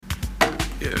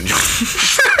Yeah.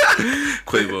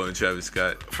 Quavo and Travis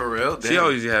Scott. For real? Damn. She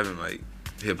always having like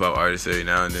hip hop artists every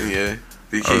now and then. Yeah.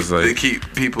 They keep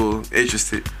people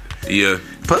interested. Yeah.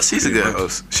 Plus, she's a good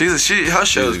host. Her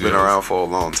show's been around for a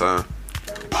long time.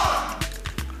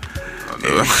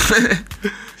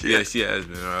 Yeah, she has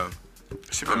been around.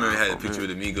 I remember I had a picture with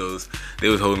the Migos. They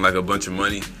was holding like a bunch of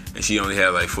money, and she only had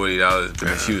like $40.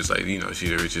 But she was like, she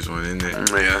the richest one in there.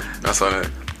 Yeah, I saw that.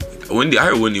 I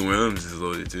heard Wendy Williams is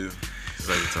loaded too. She's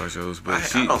like the talk shows, but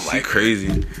she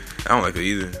crazy. I don't like her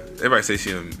either. Everybody say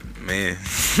she a man.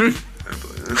 Have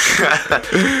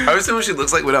you seen what she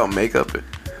looks like without makeup?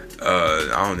 I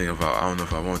don't know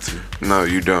if I want to. No,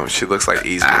 you don't. She looks like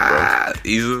Yzma, bro.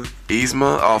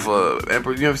 Yzma off of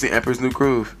Emperor. You ever seen Emperor's New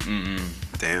Groove?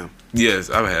 Damn. Yes,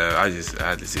 I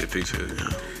had to see a picture.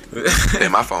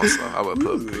 Damn, my phone's slow. I would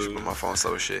put a picture, but my phone's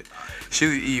slow as shit.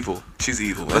 She's evil.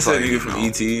 That's that nigga from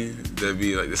E.T. that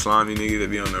be like the slimy nigga that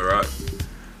be on the rock.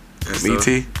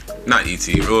 E.T.? Not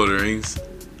E.T. Lord of the Rings.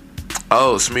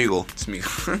 Oh, Smeagol.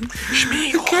 Smeagol.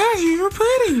 Gosh, you're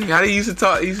pretty. How they used to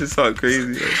talk? He used to talk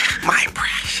crazy. Like, my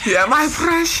precious. Yeah, my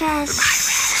precious.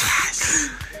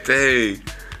 Dang.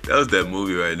 That was that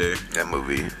movie right there. That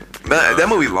movie. That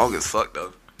movie long as fuck,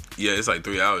 though. Yeah, it's like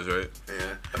 3 hours, right?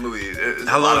 Yeah. That movie.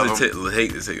 How long does it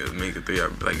take to make a 3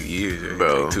 hour? Like years, right?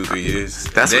 Bro. Like 2-3 years.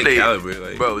 That's what they. caliber,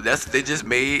 like, bro, they just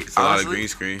made. It's a lot of green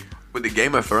screen. With the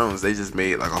Game of Thrones, they just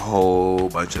made like a whole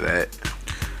bunch of that.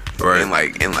 Right.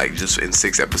 And like just in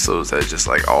 6 episodes that's just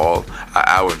like all an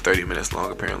hour and 30 minutes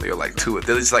long apparently, or like 2.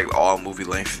 They're just like all movie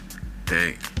length.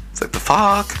 Dang. It's like the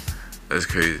fuck. That's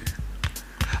crazy.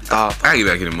 I gotta get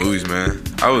back in the movies, man.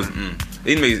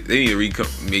 They need to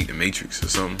make the Matrix or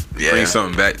something. Yeah. Bring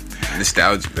something back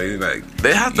nostalgic. They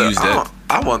have to use that.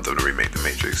 I want them to remake the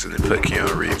Matrix and then put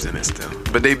Keanu Reeves in it still.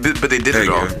 But they did it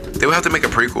all. They would have to make a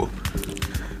prequel.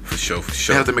 For sure.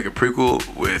 They have to make a prequel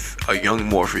with a young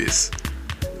Morpheus.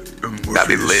 That'd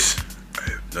be lit.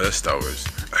 No, that's Star Wars.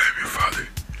 I am your father.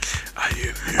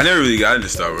 I never really got into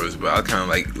Star Wars, but I kind of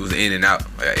like was in and out.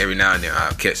 Like every now and then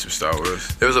I'll catch some Star Wars.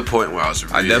 There was a point where I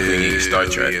definitely needed Star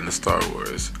Trek. into Star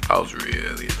Wars. I was really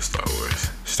into Star Wars.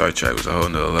 Star Trek was a whole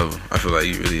nother level. I feel like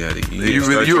you really had it.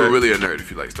 You were really a nerd if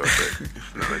you like Star Trek.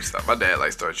 No, let me stop. My dad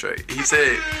liked Star Trek. He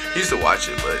said he used to watch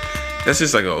it, but that's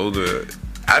just like an older.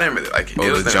 I didn't really like it.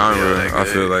 Older genre. I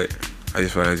feel like. I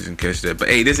just feel like I didn't catch that. But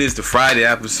hey, this is the Friday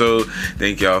episode.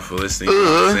 Thank y'all for listening. You know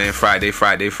what I'm saying? Friday.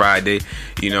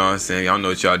 You know what I'm saying? Y'all know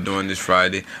what y'all doing this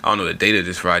Friday. I don't know the date of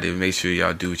this Friday. Make sure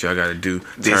y'all do what y'all gotta do.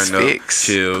 Turn up,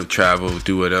 chill, travel,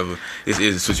 do whatever. This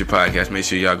is the Switcher Podcast. Make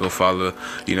sure y'all go follow,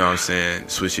 you know what I'm saying,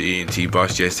 Switcher ENT,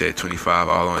 Boss Jet Set 25,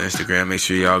 all on Instagram. Make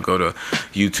sure y'all go to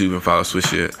YouTube and follow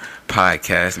Switcher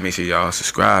Podcast. Make sure y'all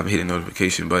subscribe and hit the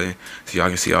notification button so y'all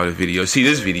can see all the videos. See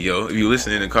this video, if you're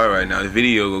listening in the car right now, the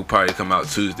video will probably come out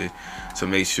Tuesday. So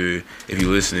make sure if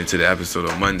you're listening to the episode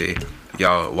on Monday,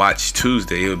 y'all watch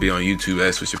Tuesday. It'll be on YouTube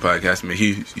at Switcher Podcast. Make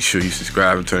sure you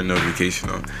subscribe and turn the notification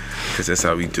on, because that's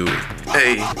how we do it.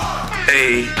 Hey.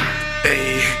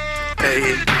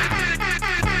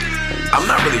 I'm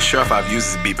not really sure if I've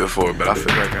used this beat before, but I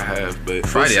feel like I have. But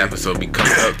Friday episode be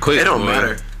coming up quick. It don't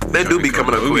matter. They do be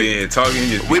coming up quick.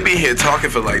 We be here talking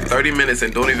for like 30 minutes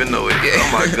and don't even know it. Oh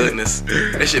my goodness.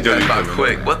 That shit pass by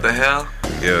quick. What the hell?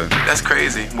 Yeah. That's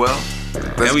crazy. Well,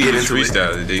 let's we get just into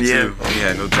freestyle today too. We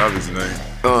had no topics tonight.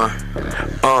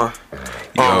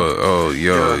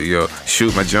 Yo,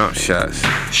 shoot my jump shots.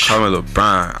 Call me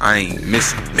LeBron, I ain't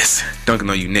missing. Dunking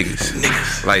on you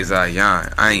niggas. Like Zion,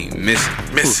 I ain't missing.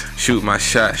 Shoot my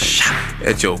shot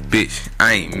at your bitch,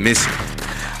 I ain't missing.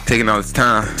 Taking all the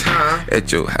time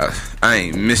at your house, I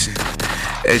ain't missing.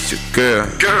 At your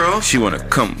girl, she wanna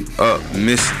come up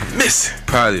missing.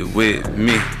 Probably with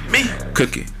me.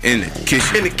 Cooking in the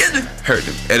kitchen. Heard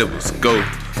them edibles go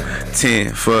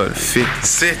 10 for the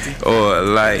 50. Or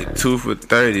like 2 for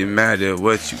 30. Matter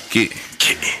what you get.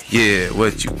 Yeah,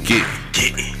 what you get.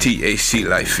 THC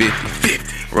like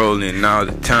 50. Rolling all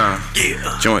the time.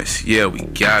 Joints, yeah, we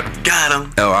got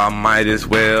them. Oh, I might as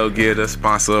well get a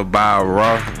sponsor by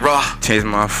Raw. Change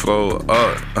my flow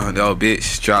up. No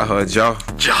bitch, drop her jaw.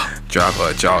 Drop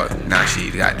her jaw. Now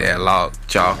she got that lock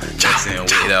jaw. Messing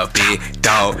with a big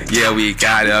dog. Yeah, we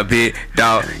got a big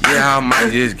dog. Yeah, I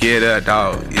might just get a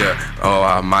dog. Yeah. Oh,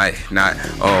 I might not.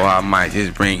 Oh, I might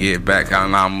just bring it back.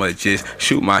 I'ma just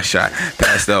shoot my shot.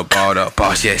 Pass the ball, the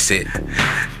boss, yes it.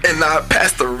 And I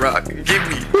pass the rock. Give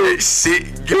me that shit.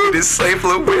 Give me the same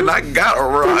flow when I got a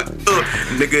rock.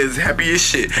 Nigga is happy as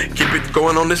shit. Keep it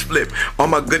going on this flip. Oh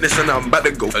my goodness, and I'm about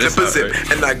to go flip a zip.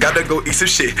 And I gotta go eat some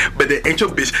shit. But it ain't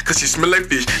your bitch, cause she smell like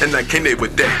fish, and I can't deal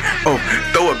with that. Oh,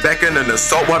 throw it back in the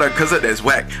salt water, cause that's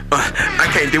whack. I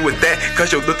can't deal with that,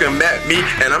 cause you're looking at me,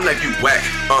 and I'm like, you whack.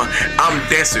 I'm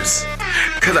dancers,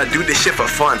 cause I do this shit for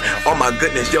fun. Oh my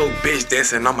goodness, yo, bitch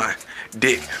dancing on my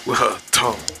dick with her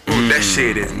tongue. Ooh, that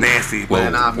shit is nasty,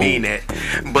 but I mean that.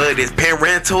 But it's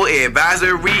parental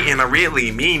advisory, and I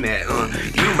really mean that.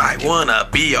 You might wanna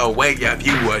be away if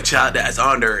you a child that's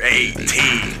under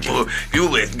 18. You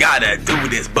just gotta do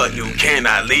this, but you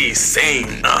cannot leave sing.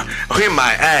 Hear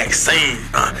my accent,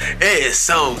 it is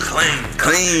so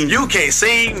clean. You can't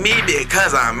see me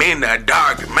because I'm in the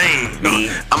dark, man.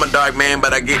 I'm a dark man,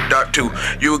 but I get dark too.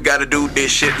 You gotta do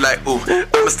this shit like ooh.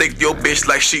 I'ma stick your bitch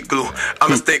like sheet glue.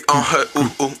 I'ma stick on her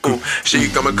ooh. She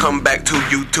gonna come back to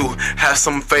you too. Have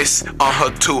some face on her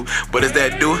too. What does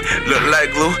that do? Look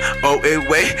like glue. Oh,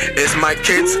 wait, it's my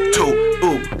kids too.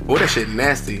 Ooh, that shit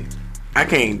nasty. I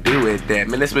can't do it that.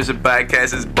 Man, this Mr.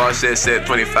 Podcast is Boss said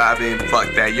 25 and fuck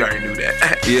that. You already knew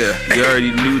that. Yeah, you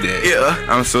already knew that.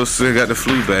 Yeah. I'm so sick, got the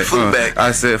flu back.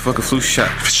 I said fuck a flu shot.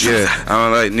 Yeah, I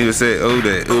don't like niggas say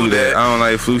that. I don't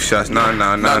like flu shots. Nah.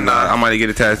 I might get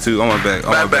a tattoo on my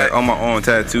back, on my arm,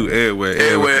 tattoo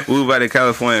everywhere. Move out of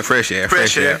California, fresh air.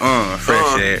 Fresh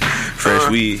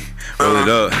weed, roll it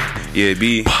up. Yeah,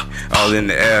 be all in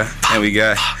the air, and we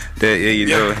got that. Yeah, you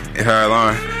know, her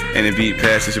alarm. And the beat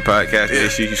past Switcher Podcast.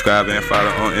 Make sure you subscribe and follow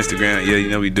on Instagram. Yeah, you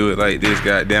know we do it like this.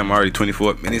 Goddamn, already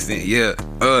 24 minutes in. Yeah,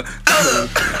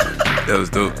 that was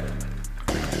dope.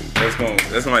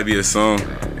 That's might be a song.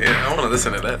 Yeah, I want to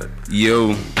listen to that.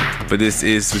 Yo, but this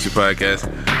is Switcher Podcast.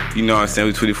 You know what I'm saying?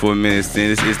 We're 24 minutes in.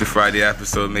 This is the Friday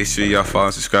episode. Make sure y'all follow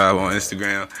and subscribe on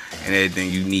Instagram and everything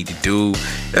you need to do.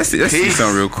 Let's see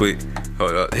something real quick.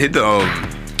 Hold up. Hit the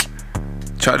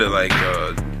try to like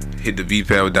hit the beat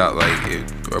pad without like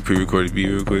a pre-recorded beat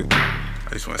real quick. I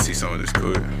just want to see some of this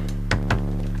chord.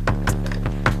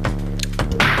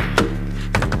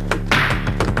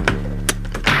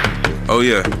 Oh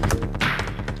yeah.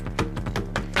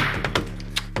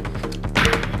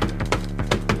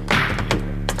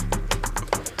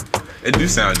 It do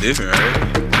sound different,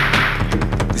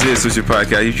 right? This is Switcher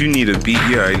Podcast. If you need a beat,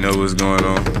 you already know what's going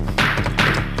on.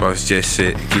 Boss Just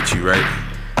said, get you right.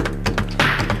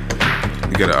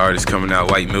 We got an artist coming out,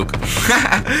 White Milk.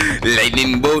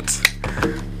 Lightning bolts.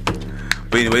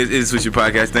 But anyways, it is Switcher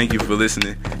Podcast. Thank you for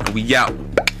listening. And we out.